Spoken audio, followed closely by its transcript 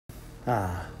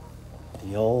Ah,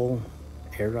 the old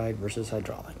air ride versus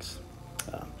hydraulics.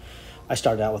 I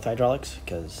started out with hydraulics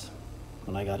because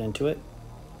when I got into it,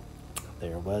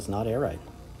 there was not air ride.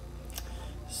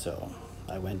 So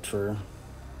I went for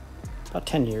about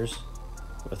 10 years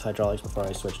with hydraulics before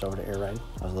I switched over to air ride.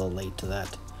 I was a little late to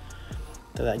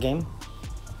that game.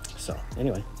 So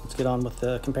anyway, let's get on with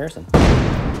the comparison.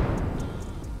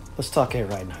 Let's talk air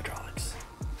ride and hydraulics.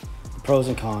 The pros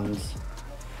and cons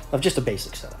of just a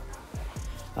basic setup.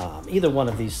 Either one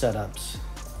of these setups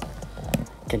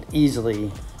can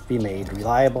easily be made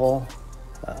reliable.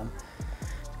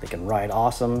 They can ride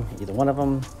awesome, either one of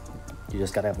them. You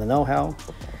just gotta have the know-how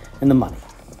and the money.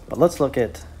 But let's look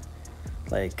at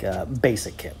like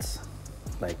basic kits,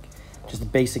 like just a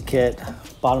basic kit,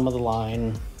 bottom of the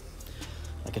line,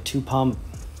 like a 2-pump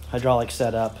hydraulic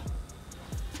setup,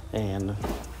 and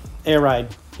air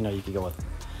ride. You know, you could go with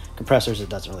compressors. It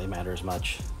doesn't really matter as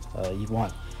much.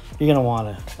 You're gonna want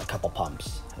a couple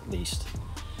pumps at least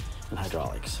in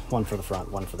hydraulics. One for the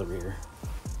front, one for the rear.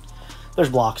 There's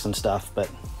blocks and stuff, but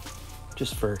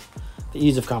just for the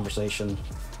ease of conversation,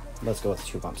 let's go with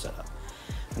the 2-pump setup.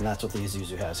 And that's what the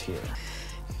Isuzu has here.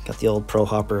 Got the old Pro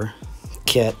Hopper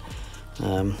kit.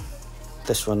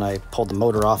 This one I pulled the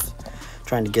motor off,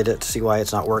 trying to get it to see why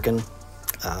it's not working.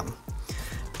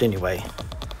 But anyway,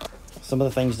 some of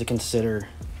the things to consider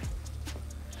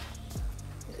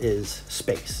is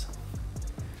space.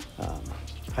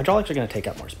 Hydraulics are going to take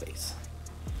up more space.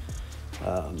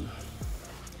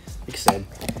 Like I said,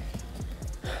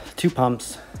 2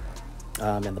 pumps,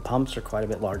 and the pumps are quite a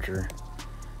bit larger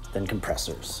than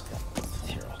compressors.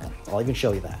 Here, I'll even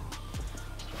show you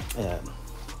that.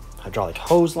 Hydraulic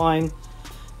hose line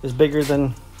is bigger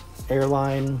than air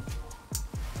line.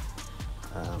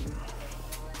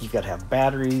 You've got to have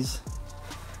batteries.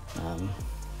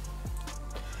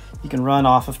 You can run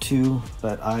off of 2,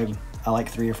 but I like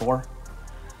 3 or 4.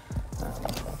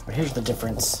 But here's the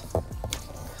difference.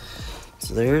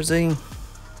 So there's a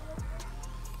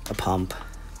pump,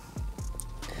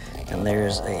 and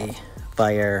there's a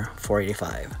Viair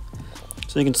 485.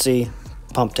 So you can see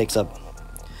pump takes up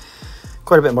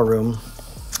quite a bit more room.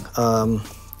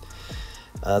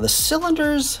 The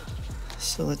cylinders,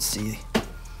 so let's see.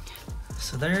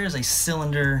 So there is a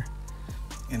cylinder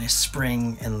and a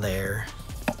spring in there.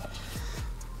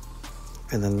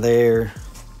 And then there,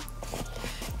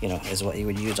 you know, is what you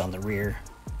would use on the rear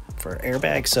for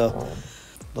airbag. So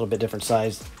a little bit different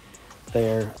size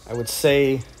there. I would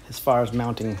say as far as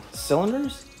mounting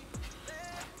cylinders,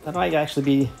 that might actually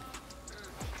be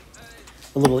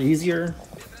a little easier.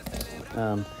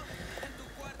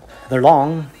 They're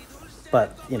long,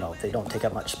 but you know, they don't take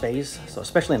up much space. So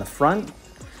especially in the front,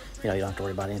 you know, you don't have to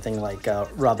worry about anything like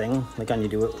rubbing, like you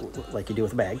do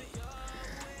with a bag.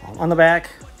 On the back,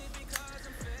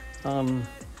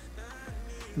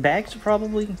 bags are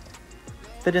probably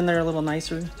fit in there a little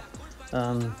nicer.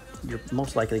 You're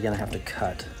most likely going to have to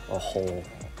cut a hole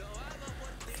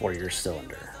for your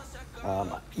cylinder.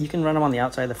 You can run them on the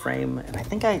outside of the frame, and I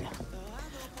think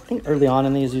early on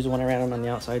in the Isuzu when I ran them on the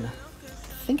outside, I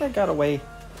think I got away.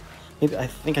 I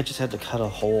think I just had to cut a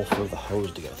hole for the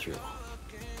hose to go through.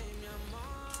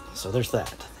 So there's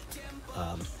that.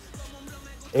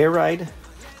 Air ride,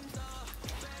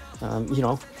 you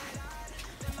know,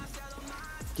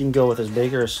 you can go with as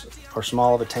big or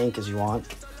small of a tank as you want.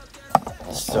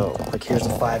 So like here's a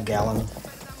 5-gallon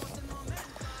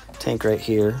tank right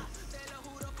here.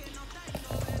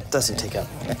 Doesn't take up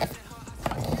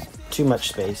too much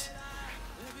space.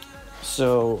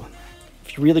 So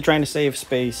if you're really trying to save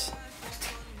space,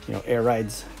 you know, air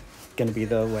ride's gonna be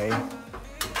the way.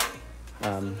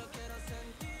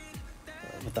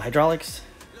 With the hydraulics,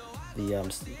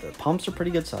 the pumps are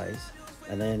pretty good size,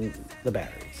 and then the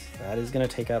batteries. That is going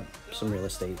to take up some real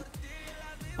estate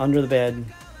under the bed,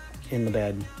 in the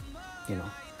bed, you know,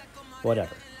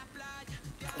 whatever.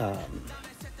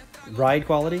 Ride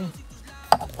quality,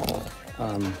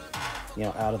 you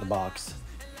know, out of the box,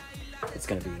 it's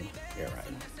going to be air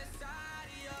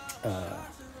ride.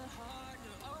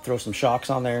 Throw some shocks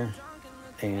on there,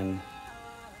 and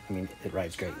I mean, it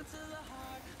rides great.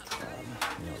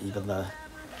 You know, even the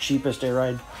cheapest air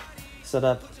ride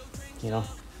setup, you know,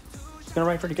 it's gonna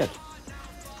ride pretty good.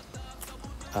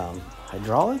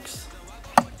 Hydraulics,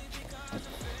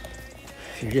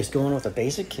 if you're just going with a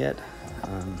basic kit,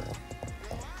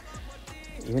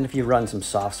 even if you run some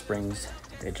soft springs,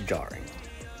 it's jarring.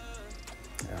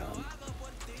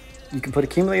 You can put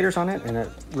accumulators on it and it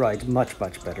rides much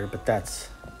better, but that's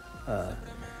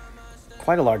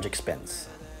quite a large expense.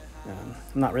 I'm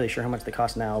not really sure how much they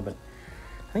cost now, but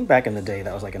I think back in the day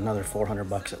that was like another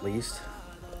 $400 at least.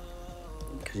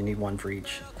 because you need one for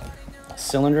each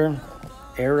cylinder.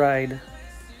 Air ride,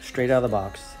 straight out of the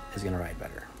box, is going to ride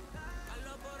better.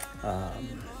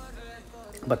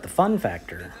 But the fun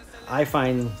factor, I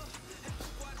find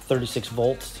 36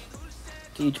 volts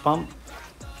to each pump,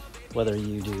 whether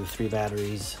you do 3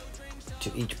 batteries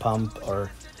to each pump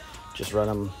or just run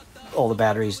them, all the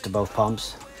batteries to both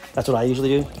pumps. That's what I usually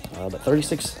do, but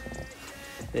 36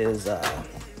 is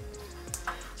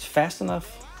it's fast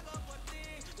enough,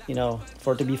 you know,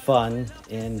 for it to be fun.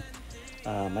 And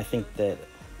I think that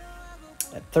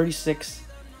at 36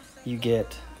 you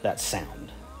get that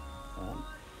sound.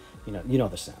 You know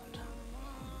the sound.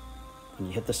 When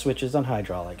you hit the switches on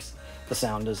hydraulics, the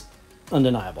sound is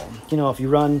undeniable. You know, if you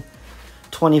run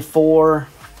 24,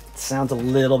 it sounds a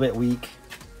little bit weak,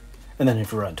 and then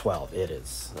if you run 12, it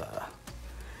is.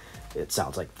 It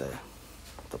sounds like the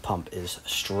pump is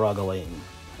struggling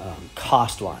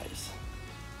cost-wise.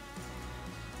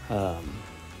 Air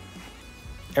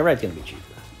ride's gonna be cheaper.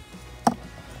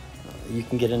 You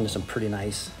can get into some pretty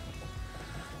nice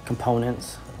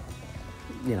components,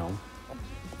 you know,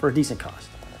 for a decent cost.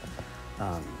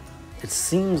 It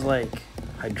seems like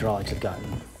hydraulics have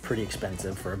gotten pretty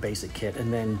expensive for a basic kit,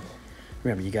 and then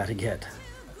remember, you got to get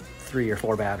 3 or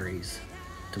 4 batteries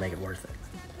to make it worth it.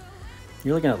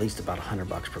 You're looking at least about $100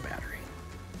 per battery.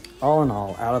 All in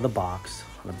all, out of the box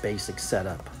on a basic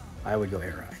setup, I would go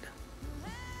air ride.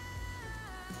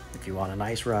 If you want a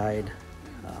nice ride,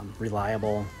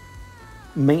 reliable,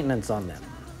 maintenance on them.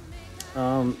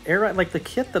 Air ride, like the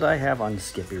kit that I have on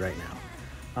Skippy right now,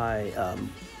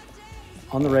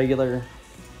 on the regular,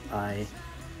 I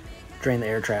drain the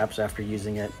air traps after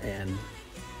using it, and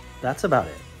that's about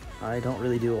it. I don't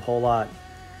really do a whole lot.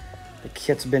 The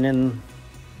kit's been in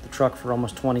the truck for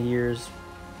almost 20 years,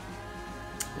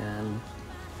 and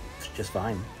it's just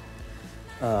fine.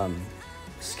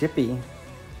 Skippy,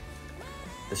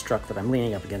 this truck that I'm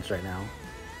leaning up against right now,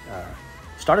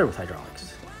 started with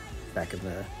hydraulics back in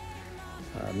the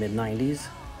mid-90s,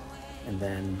 and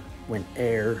then went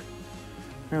air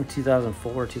around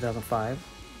 2004, 2005.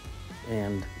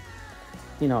 And,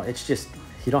 you know, it's just,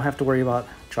 you don't have to worry about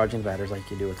charging the batteries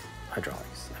like you do with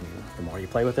hydraulics. I mean, the more you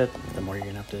play with it, the more you're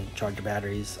gonna have to charge your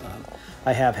batteries.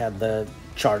 I have had the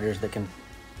chargers that can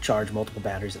charge multiple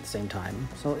batteries at the same time.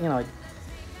 So, you know,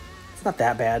 it's not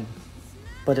that bad,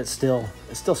 but it's still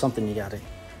something you gotta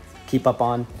keep up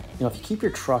on. You know, if you keep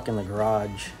your truck in the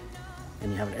garage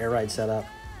and you have an air ride set up,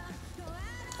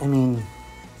 I mean,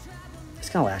 it's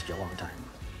gonna last you a long time.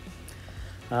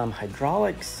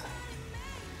 Hydraulics,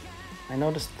 I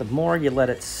noticed the more you let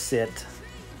it sit,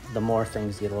 the more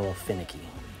things get a little finicky.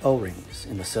 O-rings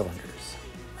in the cylinders.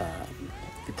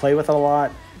 If you play with it a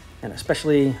lot, and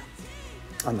especially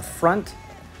on the front,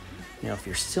 you know, if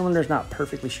your cylinder's not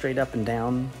perfectly straight up and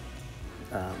down,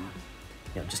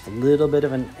 you know, just a little bit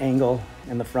of an angle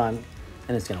in the front,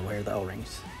 and it's gonna wear the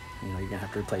O-rings. You know, you're gonna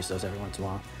have to replace those every once in a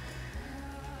while.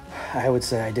 I would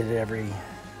say I did it every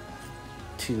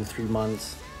 2-3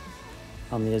 months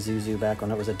on the Isuzu back when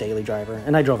it was a daily driver,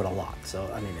 and I drove it a lot. So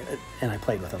I mean, and I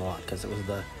played with it a lot because it was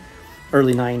the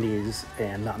early 90s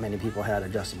and not many people had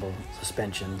adjustable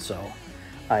suspension, so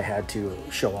I had to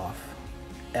show off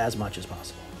as much as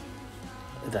possible.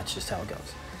 That's just how it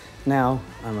goes. Now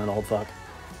I'm an old fuck,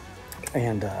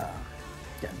 and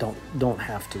yeah, don't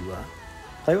have to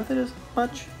play with it as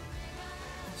much.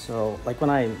 So like when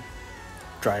I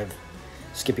drive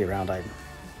Skippy around, I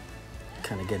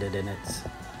kind of get it in its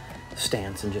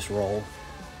stance and just roll.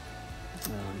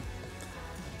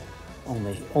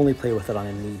 Only play with it on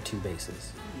a need-to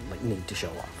basis, like need to show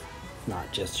off,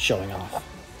 not just showing off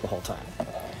the whole time.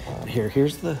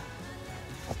 Here's the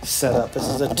setup. This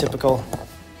is a typical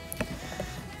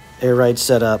air ride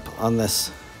setup on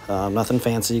this. Nothing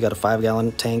fancy. You got a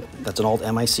 5-gallon tank. That's an old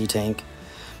MIC tank.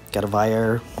 Got a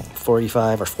Viair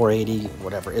 485 or 480,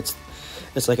 whatever. It's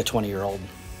like a 20-year-old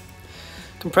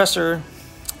compressor.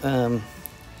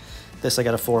 This I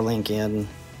got a 4-link in,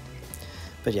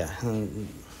 but yeah, you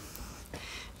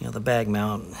know, the bag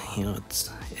mount, you know,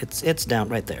 it's down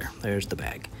right there. There's the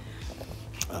bag.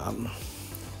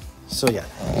 So yeah,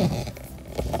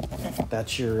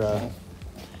 that's your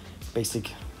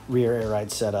basic rear air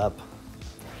ride setup.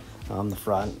 On the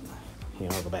front, you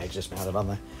know, the bag's just mounted on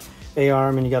the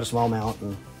A-arm, and you got a small mount,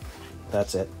 and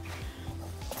that's it.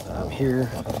 Here.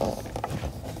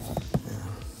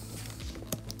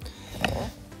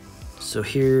 So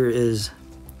here is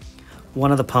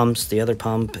one of the pumps. The other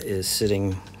pump is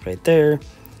sitting right there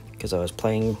because I was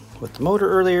playing with the motor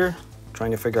earlier,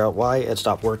 trying to figure out why it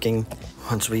stopped working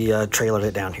once we trailered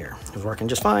it down here. It was working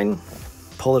just fine.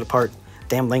 Pull it apart.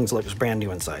 Damn thing looks brand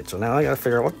new inside. So now I gotta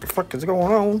figure out what the fuck is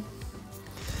going on.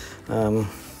 Like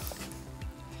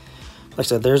I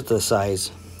said, there's the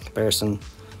size comparison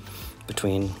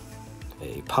between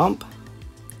a pump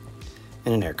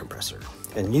and an air compressor.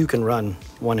 And you can run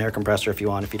one air compressor if you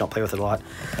want, if you don't play with it a lot.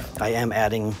 I am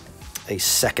adding a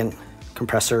second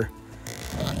compressor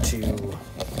to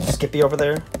Skippy over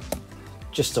there,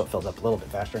 just so it fills up a little bit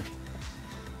faster.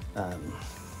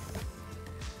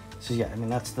 So yeah, I mean,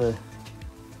 that's the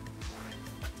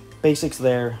basics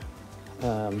there.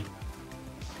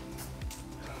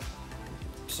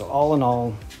 So all in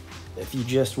all, if you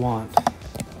just want,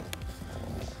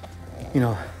 you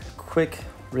know, quick,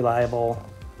 reliable,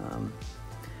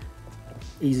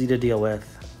 easy to deal with,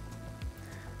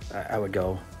 I would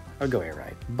go Air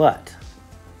Ride. But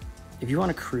if you want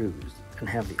to cruise and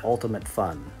have the ultimate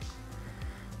fun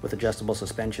with adjustable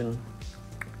suspension,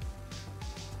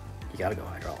 you gotta go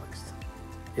hydraulics.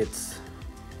 It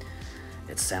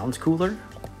sounds cooler,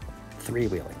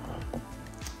 three-wheeling.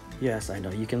 Yes, I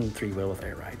know you can three-wheel with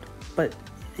Air Ride, but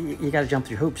you gotta jump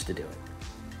through hoops to do it.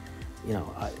 You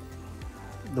know,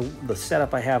 the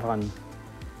setup I have on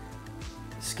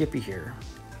Skippy here,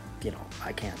 you know,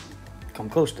 I can't come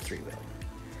close to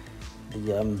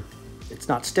three-wheeling. It's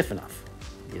not stiff enough.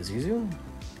 The Isuzu,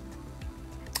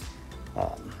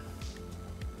 all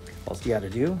you gotta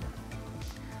do,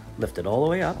 lift it all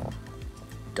the way up,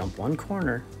 dump one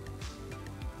corner,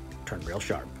 turn real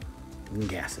sharp, and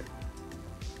gas it.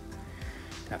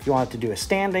 Now, if you want to do a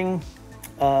standing,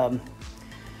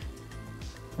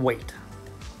 wait.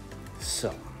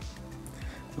 So,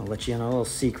 I'll let you in a little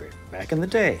secret. Back in the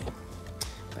day,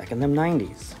 back in them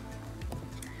 90s,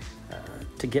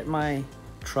 to get my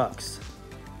trucks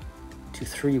to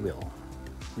three-wheel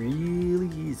really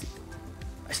easy,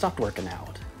 I stopped working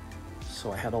out.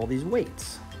 So I had all these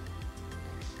weights.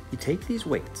 You take these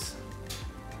weights,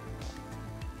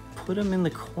 put them in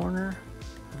the corner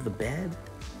of the bed,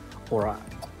 or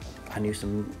I knew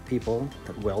some people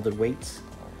that welded weights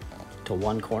to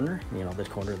one corner, you know, the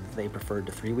corner that they preferred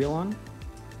to three-wheel on.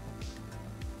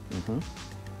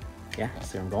 Yeah,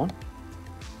 see where I'm going?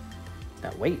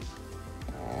 That weight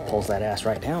pulls that ass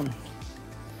right down.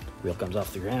 Wheel comes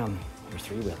off the ground, you're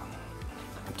three-wheeling.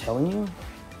 I'm telling you,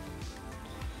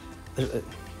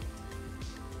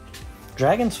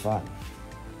 dragong's fun.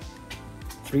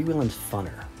 Three-wheeling's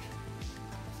funner.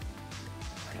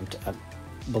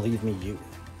 Believe me, you.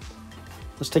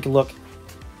 Let's take a look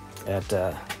at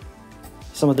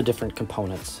some of the different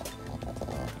components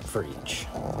for each.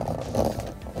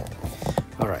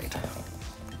 All right.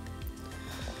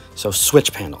 So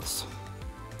switch panels.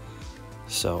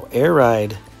 So Air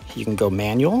Ride, you can go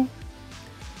manual,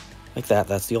 like that.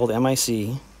 That's the old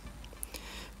MIC.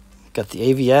 Got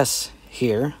the AVS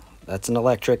here. That's an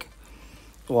electric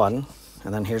one.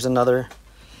 And then here's another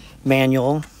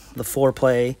manual, the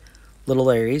 4-play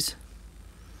Little Aries.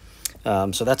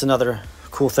 So that's another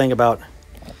cool thing about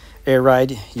Air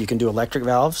Ride. You can do electric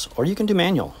valves or you can do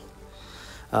manual.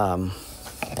 Let's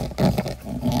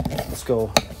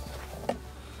go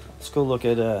look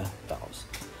at valves.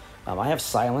 I have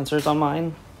silencers on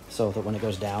mine so that when it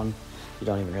goes down, you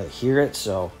don't even really hear it.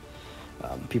 So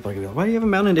people are gonna be like, why do you have it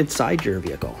mounted inside your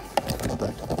vehicle?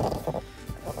 But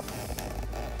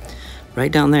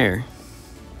right down there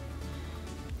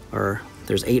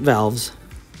there's 8 valves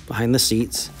behind the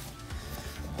seats.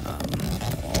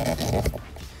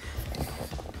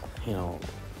 You know,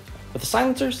 with the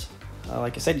silencers,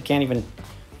 like I said, you can't even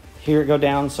hear it go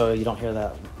down, so you don't hear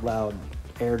that loud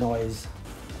air noise.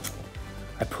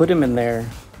 I put them in there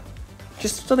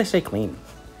just so they stay clean.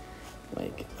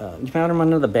 Like, you mount them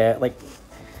under the bed, like,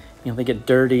 you know, they get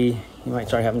dirty, you might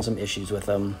start having some issues with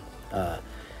them.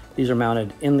 These are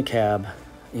mounted in the cab,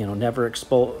 you know, never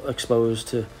exposed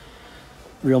to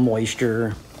real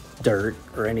moisture, dirt,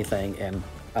 or anything, and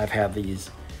I've had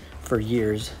these for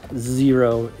years,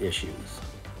 0 issues.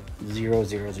 0,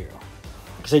 0, 0. Like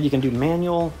I said, you can do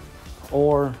manual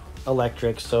or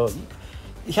electric, so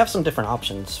you have some different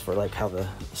options for like how the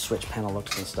switch panel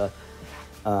looks and stuff.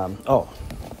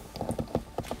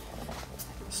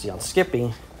 See on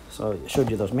Skippy, so I showed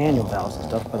you those manual valves and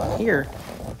stuff, but on here,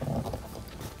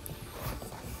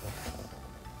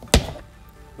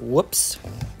 whoops,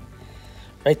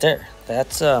 right there,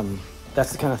 that's the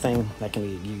kind of thing that can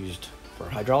be used for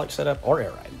hydraulic setup or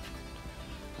Air Ride.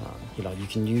 You know, you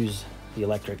can use the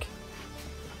electric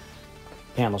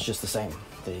panels just the same.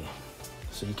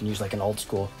 So you can use like an old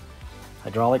school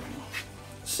hydraulic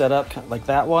setup, kind of like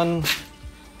that one.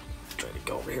 Try to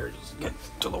go over here, just get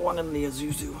to the one in the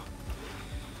Isuzu.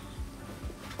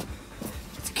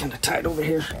 It's kind of tight over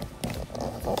here.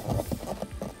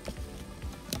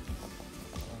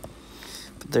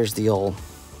 But there's the old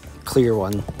clear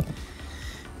one.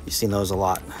 You've seen those a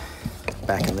lot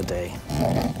back in the day.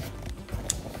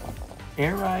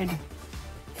 Air ride,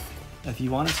 if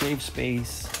you want to save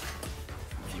space,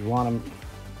 if you want to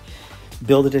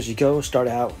build it as you go, start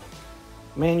out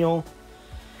manual,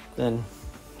 then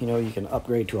you can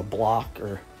upgrade to a block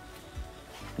or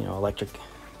electric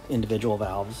individual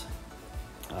valves.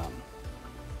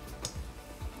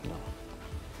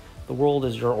 The world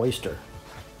is your oyster.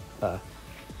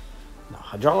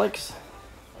 Hydraulics,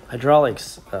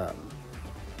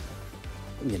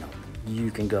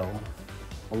 you can go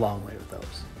a long way with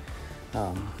those.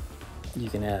 You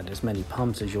can add as many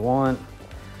pumps as you want.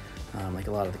 Like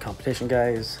a lot of the competition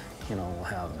guys, will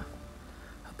have a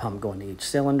pump going to each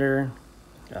cylinder,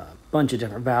 a bunch of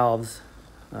different valves,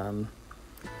 and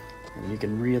you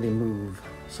can really move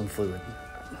some fluid.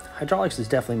 Hydraulics is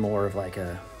definitely more of like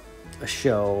a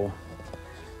show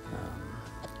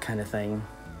kind of thing.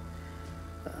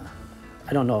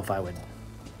 I don't know if I would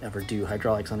ever do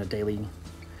hydraulics on a daily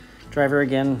driver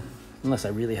again, unless I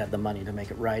really had the money to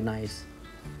make it ride nice.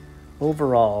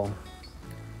 Overall,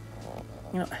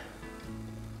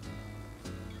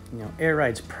 air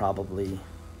ride's probably,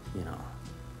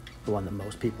 the one that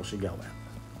most people should go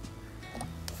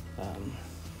with.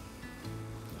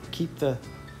 Keep the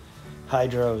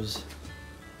hydros,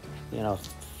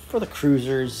 for the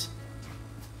cruisers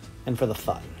and for the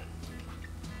fun.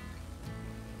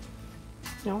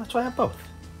 That's why I have both.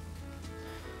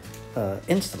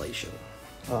 Installation.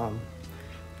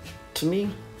 To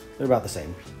me, they're about the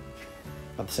same.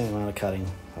 About the same amount of cutting,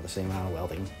 about the same amount of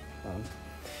welding.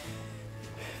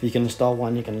 If you can install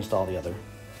one, you can install the other.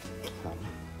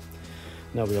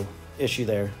 No real issue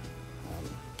there.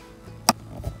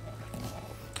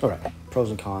 All right, pros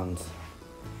and cons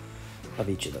of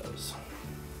each of those.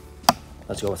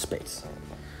 Let's go with space.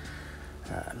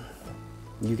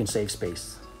 You can save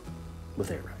space with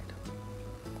air ride.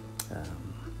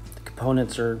 The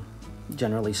components are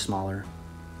generally smaller.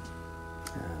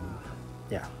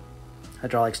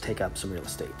 Hydraulics take up some real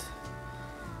estate.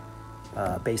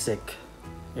 Basic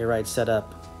air ride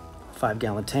setup,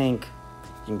 5-gallon tank.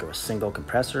 You can go a single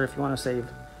compressor if you want to save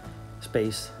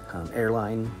space.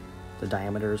 Airline, the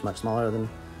diameter is much smaller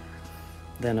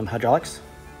than hydraulics.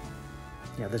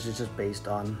 This is just based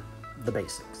on the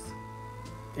basics.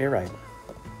 Air ride.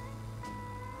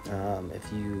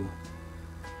 If you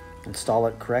install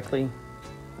it correctly,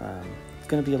 it's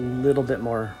going to be a little bit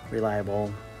more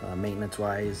reliable,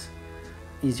 maintenance-wise,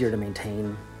 easier to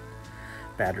maintain.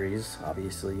 Batteries,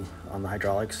 obviously, on the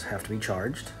hydraulics have to be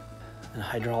charged. A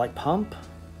hydraulic pump,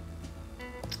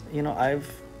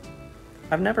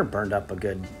 I've never burned up a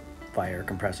good fire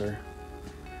compressor.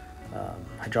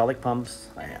 Hydraulic pumps,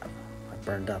 I've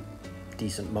burned up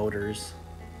decent motors.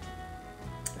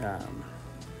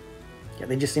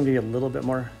 They just seem to be a little bit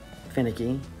more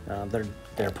finicky.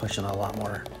 They're pushing a lot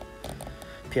more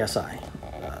PSI.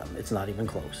 It's not even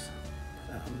close.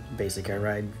 Basic air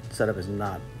ride setup is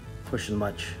not pushing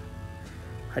much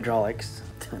hydraulics.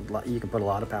 You can put a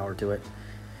lot of power to it,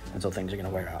 and so things are going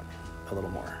to wear out a little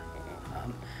more.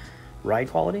 Ride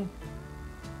quality,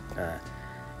 a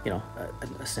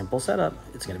simple setup,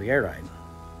 it's going to be air ride.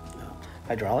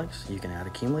 Hydraulics, you can add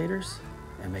accumulators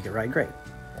and make it ride great,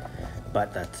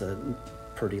 but that's a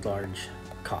pretty large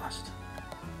cost.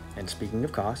 And speaking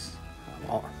of costs,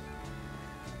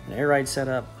 an air ride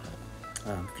setup,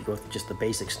 if you go with just the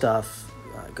basic stuff,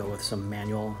 go with some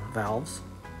manual valves,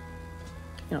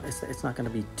 it's not going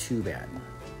to be too bad.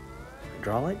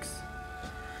 Hydraulics,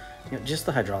 just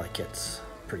the hydraulic kit's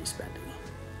pretty spendy.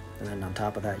 And then on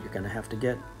top of that, you're going to have to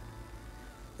get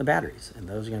the batteries, and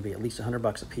those are going to be at least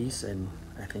 $100 a piece, and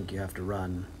I think you have to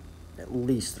run at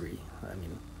least 3.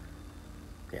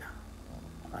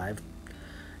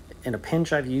 In a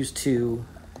pinch I've used 2,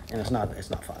 and it's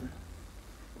not fun.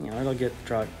 It'll get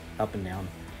dragged up and down,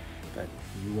 but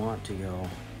you want to go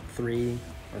 3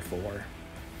 or 4.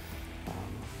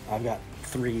 I've got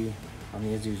 3 on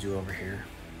the Isuzu over here,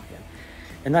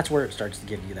 and that's where it starts to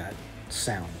give you that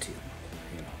sound too.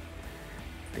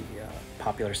 The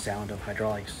popular sound of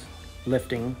hydraulics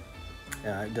lifting,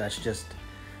 that's just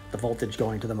the voltage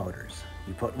going to the motors.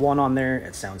 You put 1 on there,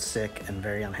 it sounds sick and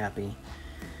very unhappy.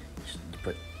 You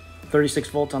put 36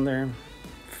 volts on there,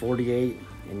 48,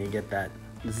 and you get that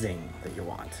zing that you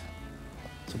want.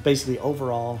 So basically,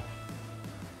 overall,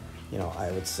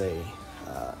 I would say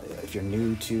if you're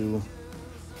new to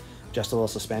adjustable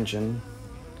suspension,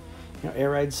 air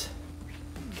ride's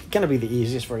gonna be the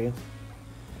easiest for you.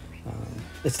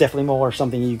 It's definitely more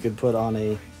something you could put on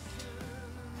a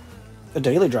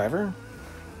daily driver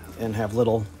and have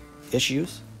little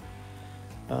issues.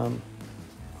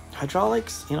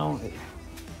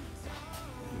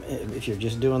 if you're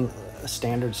just doing a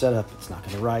standard setup, it's not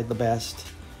going to ride the best.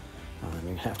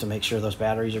 You have to make sure those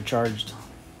batteries are charged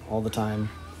all the time.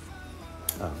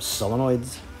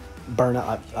 Solenoids burn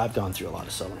out. I've gone through a lot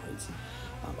of solenoids.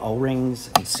 O-rings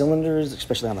and cylinders,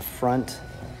 especially on the front.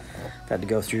 I've had to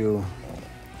go through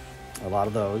a lot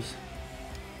of those.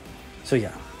 So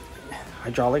yeah,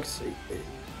 hydraulics,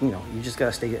 you know, you just got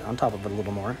to stay on top of it a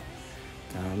little more.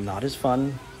 Not as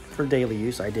fun for daily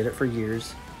use. I did it for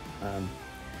years.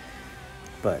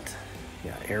 But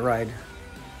yeah, air ride,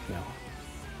 you know,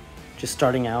 just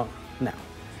starting out now.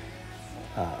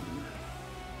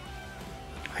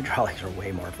 Hydraulics are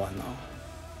way more fun though.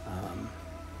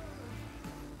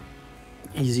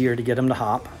 Easier to get them to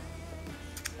hop,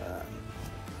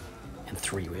 and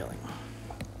three-wheeling.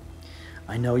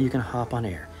 I know you can hop on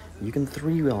air, you can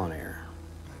three-wheel on air,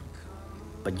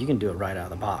 but you can do it right out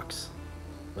of the box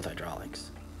with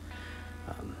hydraulics.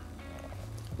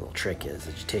 Little trick is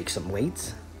that you take some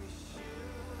weights,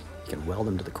 you can weld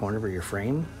them to the corner of your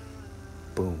frame,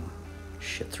 boom,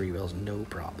 shit, three wheels, no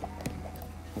problem.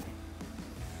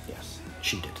 Yes,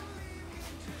 cheated.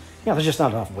 Yeah, there's just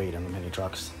not enough weight in the mini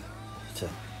trucks to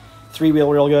three-wheel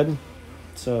real good,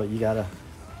 so you gotta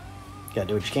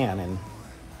do what you can, and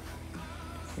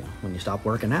you know, when you stop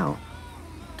working out,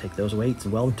 take those weights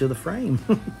and weld them to the frame.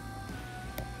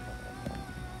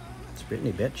 It's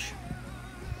Brittany, bitch.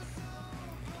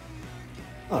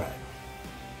 All right,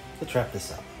 let's wrap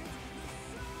this up.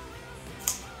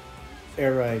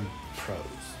 Air Ride Pros.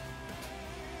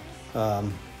 A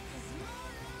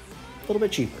little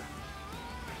bit cheaper.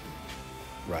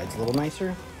 Ride's a little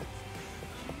nicer.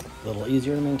 A little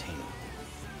easier to maintain.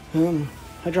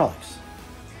 Hydraulics.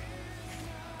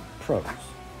 Pros.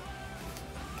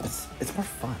 It's more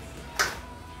fun.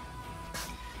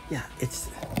 Yeah, it's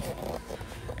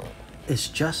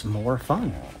just more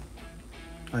fun.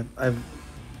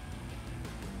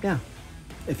 Yeah,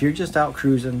 if you're just out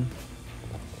cruising,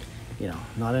 you know,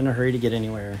 not in a hurry to get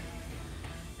anywhere,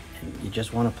 and you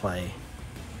just want to play,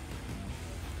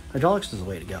 hydraulics is the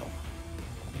way to go.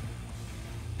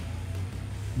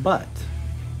 But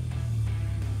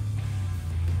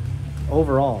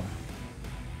overall,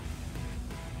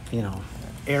 you know,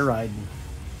 air ride's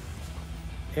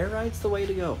the way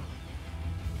to go.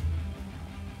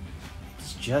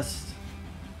 It's just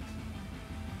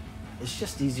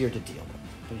easier to deal with.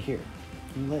 But here,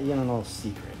 let me let you in on a little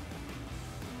secret.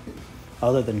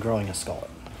 Other than growing a skull,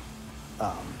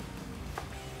 have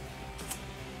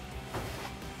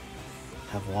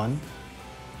one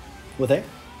with air,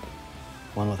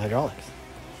 one with hydraulics.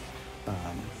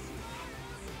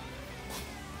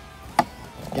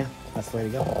 Yeah, that's the way to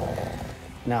go.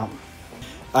 Now,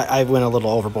 I went a little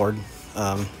overboard.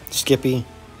 Skippy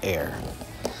Air.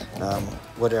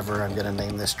 Whatever I'm gonna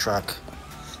name this truck,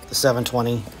 the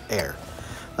 720 Air.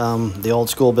 The old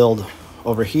school build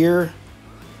over here,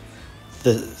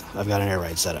 I've got an air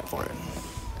ride set up for it.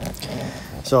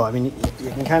 So, I mean, you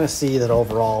can kind of see that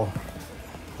overall,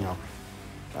 you know,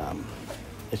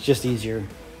 it's just easier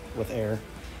with air.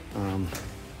 And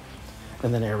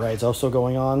then air ride's also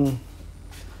going on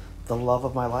the love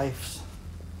of my life's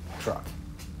truck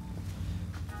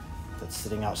that's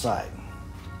sitting outside.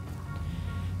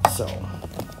 So,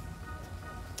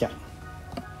 yeah.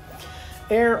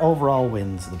 Air overall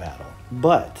wins the battle.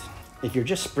 But if you're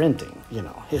just sprinting, you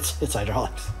know, it's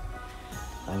hydraulics.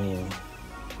 I mean,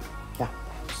 yeah,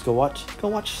 just go watch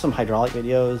some hydraulic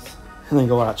videos and then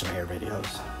go watch some air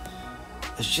videos.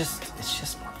 It's just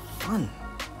more fun.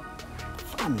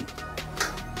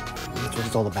 That's what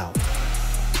it's all about.